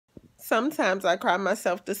Sometimes I cry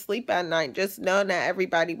myself to sleep at night, just knowing that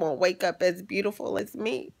everybody won't wake up as beautiful as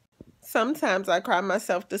me. Sometimes I cry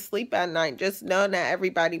myself to sleep at night, just knowing that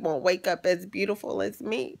everybody won't wake up as beautiful as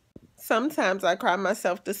me. Sometimes I cry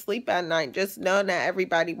myself to sleep at night, just knowing that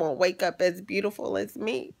everybody won't wake up as beautiful as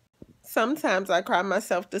me. Sometimes I cry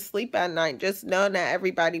myself to sleep at night, just knowing that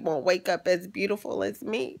everybody won't wake up as beautiful as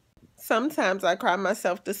me. Sometimes I cry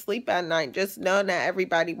myself to sleep at night, just knowing that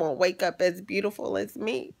everybody won't wake up as beautiful as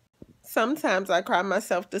me. Sometimes I cry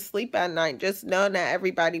myself to sleep at night, just knowing that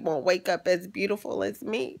everybody won't wake up as beautiful as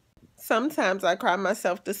me. Sometimes I cry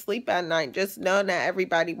myself to sleep at night, just knowing that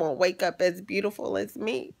everybody won't wake up as beautiful as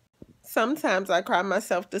me. Sometimes I cry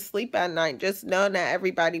myself to sleep at night, just knowing that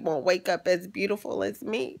everybody won't wake up as beautiful as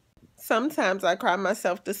me. Sometimes I cry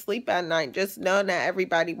myself to sleep at night, just knowing that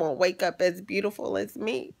everybody won't wake up as beautiful as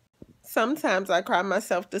me. Sometimes I cry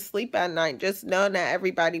myself to sleep at night, just knowing that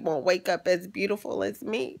everybody won't wake up as beautiful as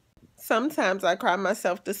me. Sometimes I cry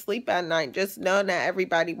myself to sleep at night, just knowing that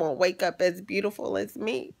everybody won't wake up as beautiful as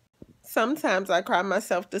me. Sometimes I cry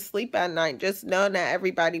myself to sleep at night, just knowing that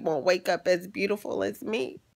everybody won't wake up as beautiful as me.